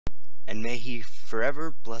and may he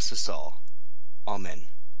forever bless us all. Amen.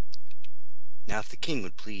 Now if the king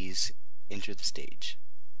would please enter the stage.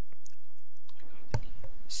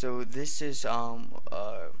 So this is a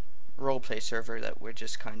roleplay server that we're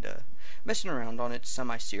just kinda messing around on. It's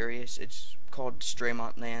semi-serious. It's called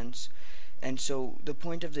Straymont Lands. And so the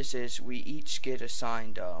point of this is we each get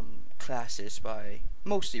assigned classes by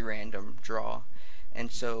mostly random draw.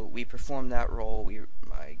 And so we perform that role.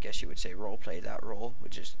 I guess you would say roleplay that role,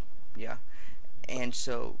 which is, yeah. And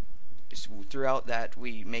so throughout that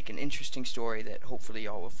we make an interesting story that hopefully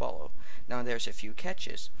y'all will follow. Now there's a few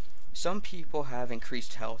catches. Some people have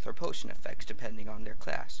increased health or potion effects depending on their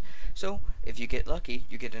class. So if you get lucky,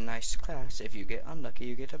 you get a nice class. If you get unlucky,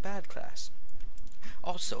 you get a bad class.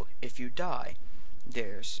 Also, if you die,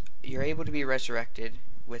 you're able to be resurrected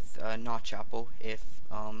with a notch apple if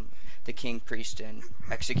the king, priest, and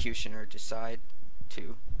executioner decide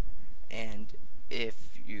to, and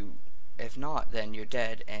if not, then you're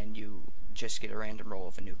dead and you just get a random roll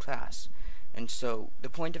of a new class. And so the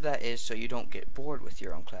point of that is so you don't get bored with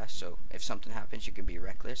your own class. So if something happens, you can be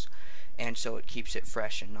reckless, and so it keeps it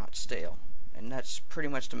fresh and not stale. And that's pretty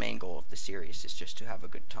much the main goal of the series, is just to have a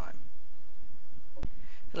good time.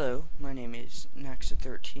 Hello, my name is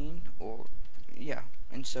Naxa13,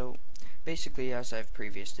 and so basically, as I've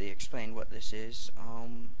previously explained what this is,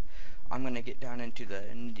 I'm going to get down into the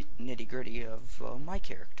nitty-gritty of my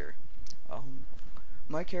character.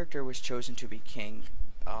 My character was chosen to be king.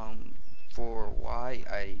 For why,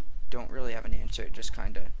 I don't really have an answer. It just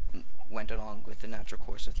kind of went along with the natural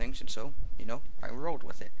course of things, and so, I rolled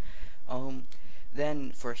with it.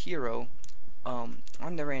 Then for hero, on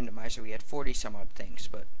the randomizer we had 40 some odd things,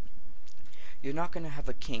 but you're not going to have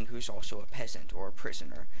a king who's also a peasant or a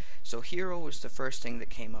prisoner. So hero was the first thing that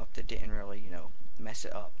came up that didn't really, mess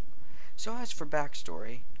it up. So as for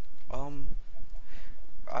backstory,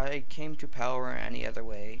 I came to power any other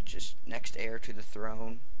way, just next heir to the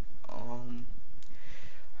throne.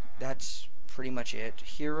 That's pretty much it.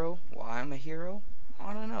 Hero, why I'm a hero?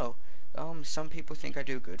 I don't know. Some people think I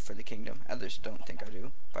do good for the kingdom, others don't think I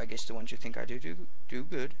do. But I guess the ones who think I do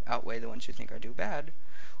good outweigh the ones who think I do bad.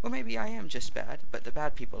 Or maybe I am just bad, but the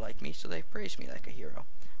bad people like me, so they praise me like a hero.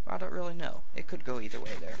 Well, I don't really know. It could go either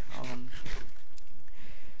way there.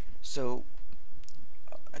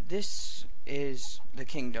 This is the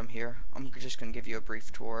kingdom here. I'm just going to give you a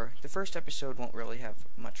brief tour. The first episode won't really have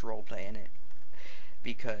much roleplay in it,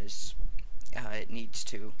 because it needs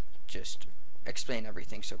to just explain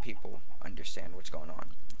everything so people understand what's going on.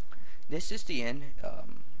 This is the inn.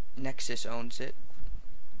 Nexus owns it.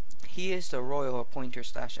 He is the royal appointer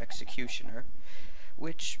 / executioner,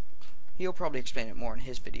 which he'll probably explain it more in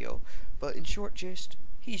his video, but in short gist,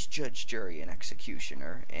 he's judge, jury, and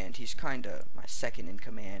executioner, and he's kinda my second in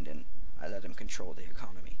command, and I let him control the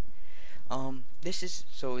economy.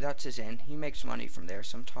 So that's his inn. He makes money from there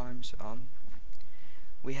sometimes.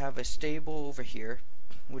 We have a stable over here,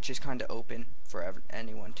 which is kinda open for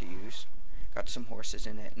anyone to use. Got some horses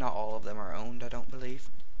in it. Not all of them are owned, I don't believe.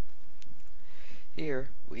 Here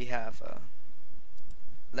we have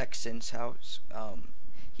Lexin's house.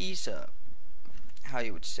 He's how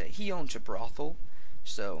you would say, he owns a brothel,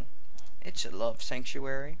 so it's a love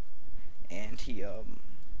sanctuary, and he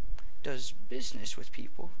does business with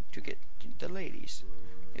people to get the ladies,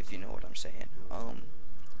 if you know what I'm saying.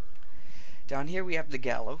 Down here we have the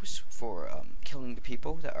gallows for killing the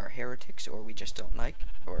people that are heretics or we just don't like,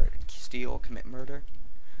 or steal, commit murder.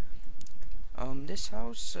 This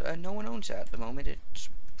house, no one owns it at the moment. It's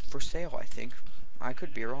for sale, I think. I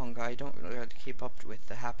could be wrong. I don't really have to keep up with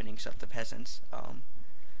the happenings of the peasants.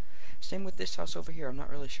 Same with this house over here. I'm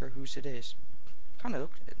not really sure whose it is.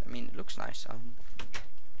 It looks nice.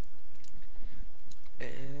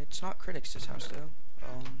 It's not Critics' house though.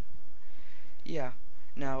 Yeah.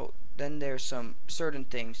 Now, then there's some certain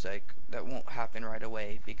things that won't happen right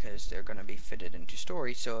away because they're going to be fitted into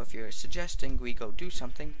story. So if you're suggesting we go do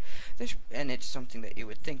something, and it's something that you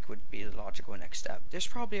would think would be the logical next step, there's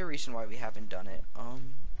probably a reason why we haven't done it.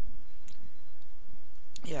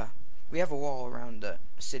 Yeah, we have a wall around the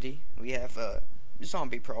city. We have a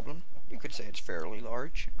zombie problem. You could say it's fairly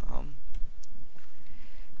large.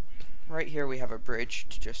 Right here we have a bridge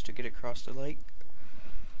just to get across the lake.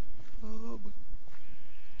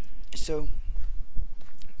 So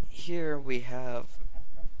here we have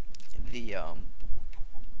the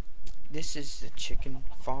this is the chicken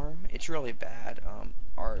farm. It's really bad.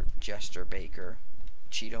 Our jester baker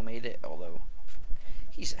Cheeto made it, although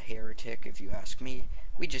he's a heretic if you ask me.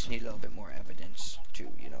 We just need a little bit more evidence to,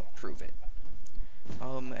 prove it.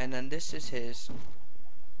 And then this is his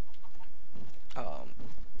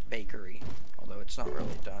bakery, although it's not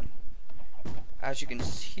really done. as you can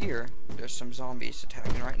hear, there's some zombies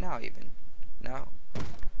attacking right now even. Now,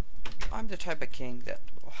 I'm the type of king that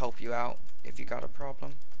will help you out if you got a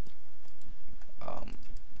problem.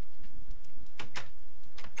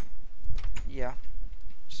 Yeah,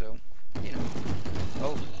 so, you know.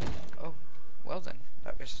 Oh, well then,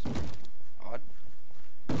 that was odd.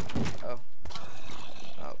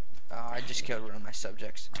 I just killed one of my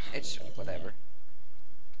subjects. It's whatever.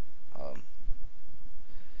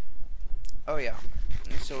 Oh yeah.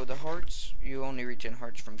 And so the hearts, you only regen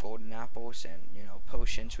hearts from golden apples and, you know,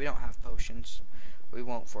 potions. We don't have potions. We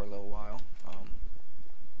won't for a little while.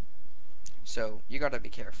 So you gotta be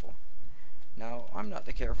careful. Now, I'm not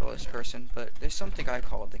the carefulest person, but there's something I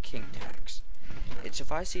call the king tax. It's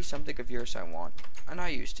if I see something of yours I want, and I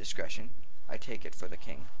use discretion, I take it for the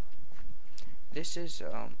king. This is,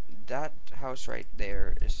 that house right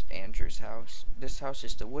there is Andrew's house. This house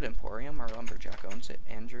is the Wood Emporium. Our lumberjack owns it,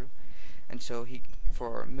 Andrew. And so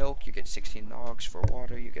for milk, you get 16 logs. For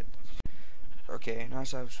water, you get... Okay, now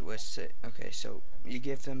I was with it. Okay, so you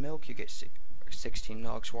give them milk, you get 16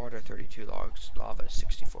 logs. Water, 32 logs. Lava,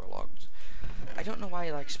 64 logs. I don't know why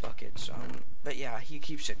he likes buckets, but yeah, he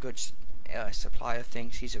keeps a good supply of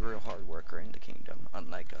things. He's a real hard worker in the kingdom,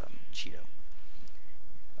 unlike Cheeto.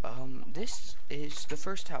 This is the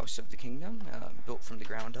first house of the kingdom, built from the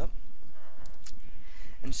ground up.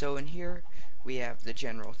 And so in here, we have the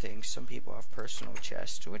general things. Some people have personal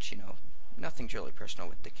chests, which, you know, nothing's really personal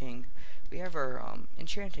with the king. We have our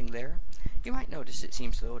enchanting there. You might notice it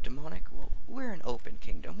seems a little demonic. Well, we're an open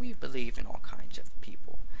kingdom. We believe in all kinds of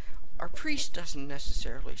people. Our priest doesn't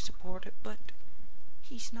necessarily support it, but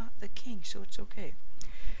he's not the king, so it's okay.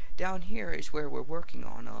 Down here is where we're working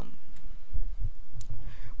on a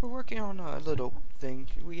little thing.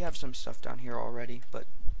 We have some stuff down here already, but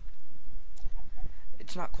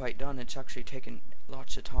it's not quite done. It's actually taken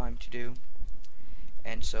lots of time to do,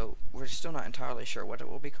 and so we're still not entirely sure what it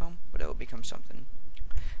will become, but it will become something.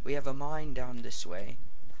 We have a mine down this way,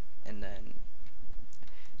 and then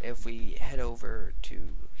if we head over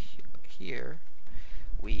to here,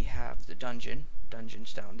 we have the dungeon.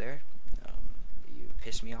 Dungeon's down there. You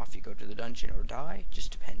piss me off, you go to the dungeon or die.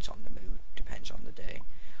 Just depends on the mood, depends on the day.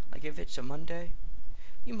 Like if it's a Monday,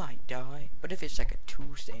 you might die, but if it's like a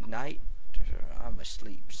Tuesday night, I'm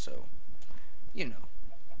asleep, so, you know,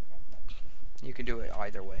 you can do it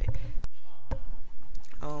either way.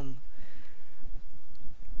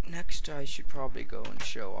 Next I should probably go and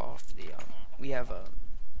show off the, we have a,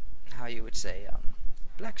 how you would say,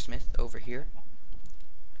 blacksmith over here,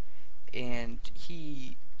 and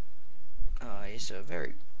he,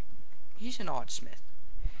 he's an odd smith.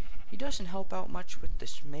 He doesn't help out much with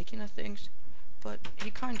this making of things, but he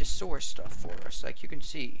kinda stores stuff for us. Like you can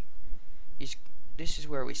see, this is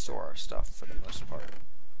where we store our stuff for the most part.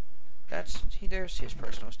 There's his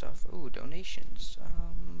personal stuff. Ooh, donations.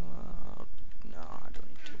 No, I don't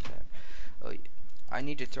need to do that. Oh, I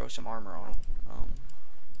need to throw some armor on,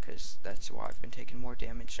 because that's why I've been taking more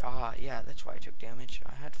damage. Ah, yeah, that's why I took damage.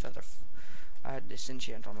 I had this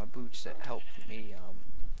enchant on my boots that helped me,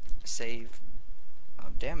 save,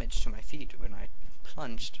 damage to my feet when I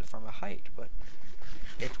plunged from a height, but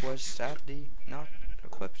it was sadly not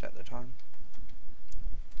equipped at the time.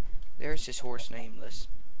 There's his horse, Nameless.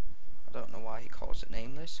 I don't know why he calls it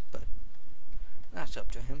Nameless, but that's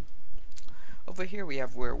up to him. Over here we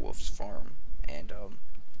have Werewolf's Farm and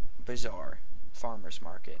Bazaar, Farmer's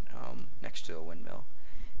Market, next to a windmill.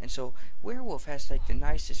 And so Werewolf has like the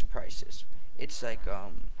nicest prices. It's like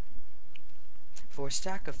for a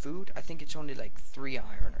stack of food, I think it's only like 3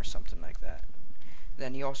 iron or something like that.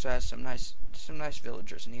 Then he also has some nice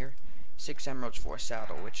villagers in here. 6 emeralds for a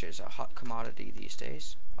saddle, which is a hot commodity these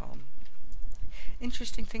days.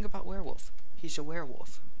 Interesting thing about Werewolf, he's a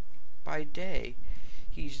werewolf. By day,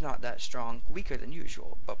 he's not that strong, weaker than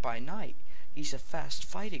usual, but by night, he's a fast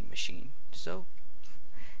fighting machine. So,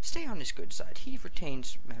 stay on his good side. He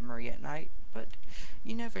retains memory at night, but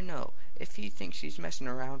you never know. If he thinks he's messing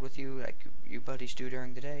around with you like you buddies do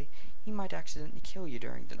during the day, he might accidentally kill you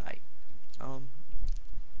during the night.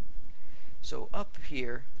 So up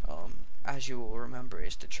here, as you will remember,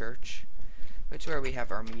 is the church. It's where we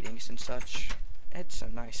have our meetings and such. It's a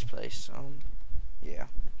nice place, yeah.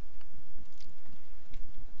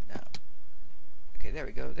 Now, okay, there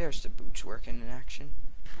we go. There's the boots working in action.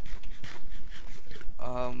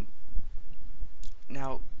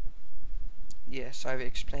 Now, yes, I've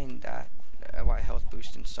explained that, why health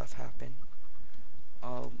boost and stuff happen.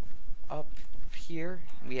 Up here,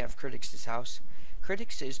 we have Critics' house.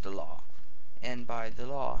 Critics is the law. And by the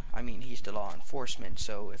law, I mean he's the law enforcement,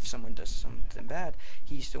 so if someone does something bad,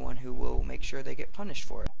 he's the one who will make sure they get punished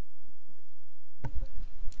for it.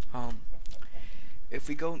 Um, if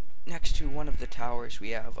we go next to one of the towers, we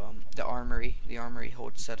have the armory. The armory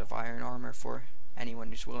holds a set of iron armor for anyone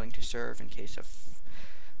who's willing to serve in case of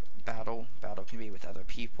battle. Battle can be with other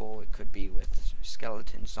people, it could be with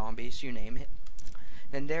skeletons, zombies, you name it.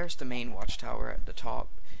 Then there's the main watchtower at the top.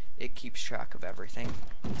 It keeps track of everything.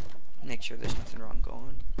 Make sure there's nothing wrong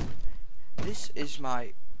going. This is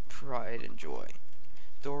my pride and joy.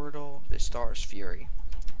 Thoradol, the Star's Fury.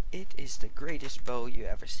 It is the greatest bow you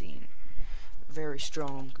ever seen. Very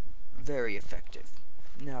strong, very effective.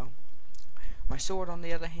 Now, my sword on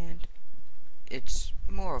the other hand, it's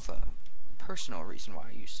more of a personal reason why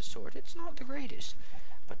I use the sword. It's not the greatest,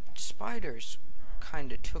 but spiders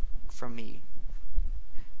kinda took from me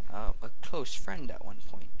a close friend at one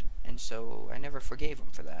point, and so I never forgave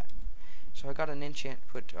him for that. So I got an enchant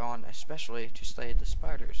put on especially to slay the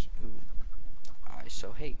spiders, who I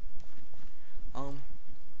so hate.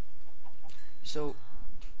 So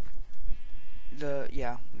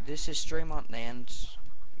this is Straymont lands.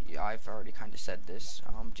 Yeah, I've already kind of said this.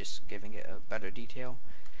 Just giving it a better detail.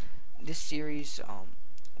 This series,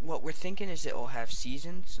 what we're thinking is it will have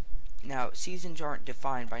seasons. Now, seasons aren't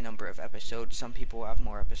defined by number of episodes. Some people will have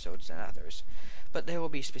more episodes than others, but there will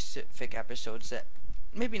be specific episodes that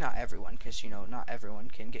maybe not everyone, because not everyone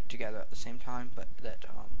can get together at the same time, but that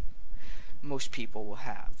most people will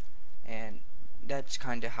have, and that's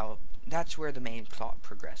kind of that's where the main plot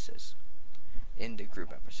progresses in the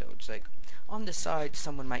group episodes. Like on the side,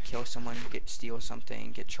 someone might kill someone, steal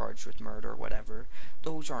something, get charged with murder, whatever.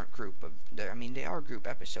 Those aren't they are group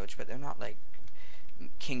episodes, but they're not like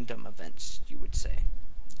kingdom events, you would say.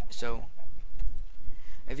 So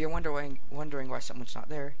if you're wondering why someone's not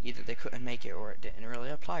there, either they couldn't make it or it didn't really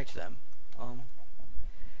apply to them.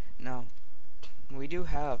 Now we do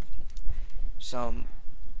have some.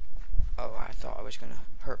 Oh, I thought I was gonna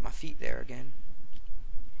hurt my feet there again.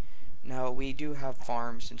 Now, we do have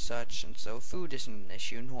farms and such, and so food isn't an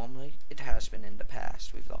issue normally. It has been in the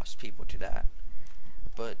past. We've lost people to that.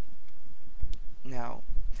 But now,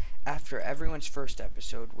 after everyone's first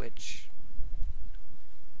episode, which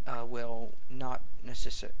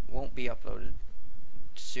won't be uploaded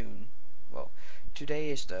soon. Well, today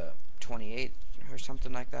is the 28th or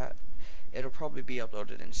something like that. It'll probably be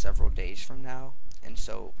uploaded in several days from now, and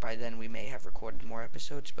so by then we may have recorded more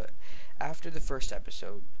episodes. But after the first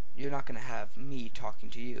episode, you're not going to have me talking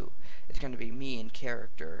to you. It's going to be me in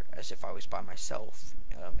character, as if I was by myself,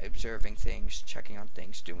 observing things, checking on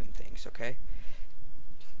things, doing things, okay?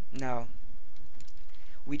 Now,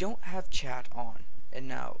 we don't have chat on, and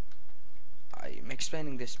now, I'm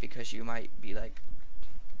explaining this because you might be like,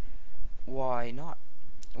 why not?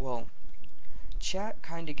 Well, chat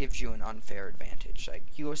kind of gives you an unfair advantage. Like,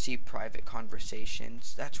 you will see private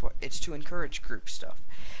conversations. It's to encourage group stuff.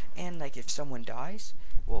 And like, if someone dies,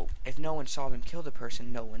 well, if no one saw them kill the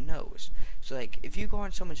person, no one knows. So like, if you go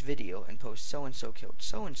on someone's video and post so-and-so killed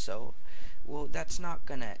so-and-so, well, that's not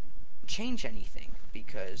gonna change anything,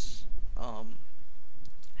 because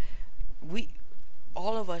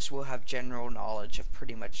all of us will have general knowledge of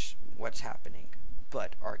pretty much what's happening,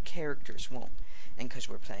 but our characters won't. And because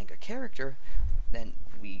we're playing a character, then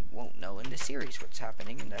we won't know in the series what's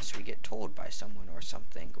happening unless we get told by someone or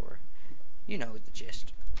something, or you know the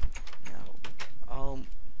gist.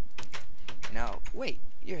 Now wait,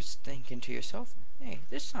 you're thinking to yourself, hey,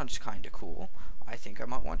 this sounds kinda cool. I think I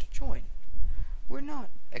might want to join. We're not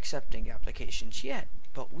accepting applications yet,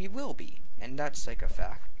 but we will be, and that's like a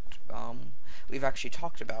fact. We've actually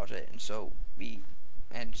talked about it, and so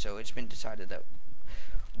it's been decided that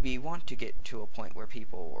we want to get to a point where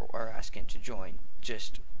people are asking to join.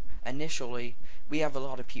 Just initially, we have a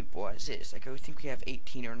lot of people as is. Like, I think we have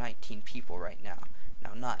 18 or 19 people right now.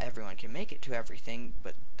 Now, not everyone can make it to everything,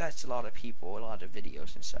 but that's a lot of people, a lot of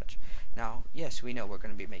videos and such. Now, yes, we know we're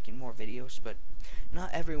going to be making more videos, but not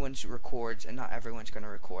everyone's records, and not everyone's going to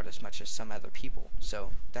record as much as some other people.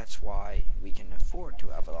 So that's why we can afford to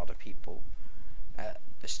have a lot of people at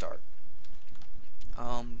the start.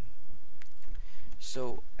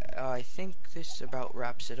 So I think this about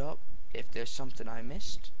wraps it up. If there's something I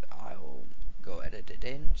missed, I'll go edit it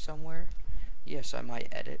in somewhere. Yes, I might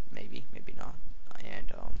edit, maybe not.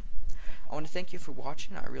 And I want to thank you for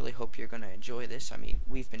watching. I really hope you're going to enjoy this. I mean,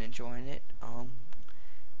 we've been enjoying it.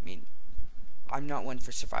 I'm not one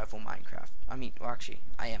for survival Minecraft. Well, actually,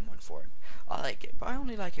 I am one for it. I like it, but I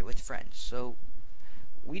only like it with friends. So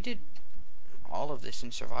we did all of this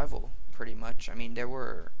in survival, pretty much. I mean, there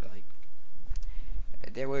were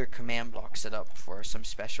command blocks set up for some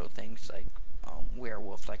special things, like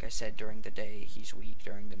werewolf. Like I said, during the day he's weak,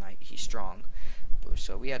 during the night he's strong.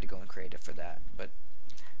 So we had to go in creative for that. But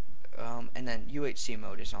and then UHC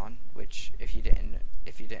mode is on, which if you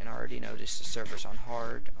didn't already notice, the server's on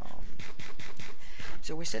hard.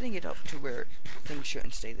 So we're setting it up to where things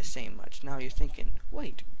shouldn't stay the same much. Now you're thinking,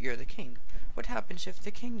 wait, you're the king. What happens if the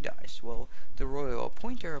king dies? Well, the royal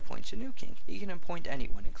appointer appoints a new king. He can appoint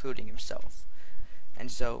anyone, including himself.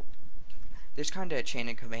 And so there's kind of a chain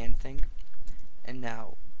of command thing. And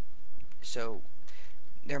now, so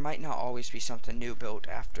there might not always be something new built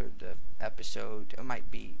after the episode. It might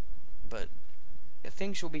be, but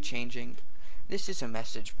things will be changing. This is a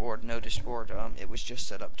message board, notice board. It was just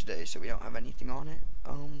set up today, so we don't have anything on it.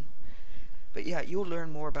 But yeah, you'll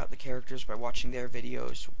learn more about the characters by watching their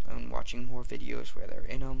videos and watching more videos where they're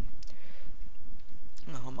in them.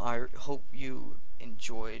 I hope you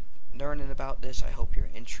enjoyed learning about this. I hope you're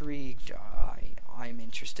intrigued. I'm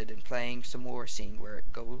interested in playing some more, seeing where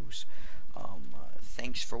it goes.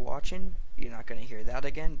 Thanks for watching. You're not going to hear that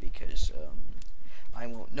again because I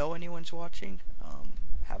won't know anyone's watching.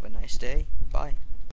 Have a nice day. Bye.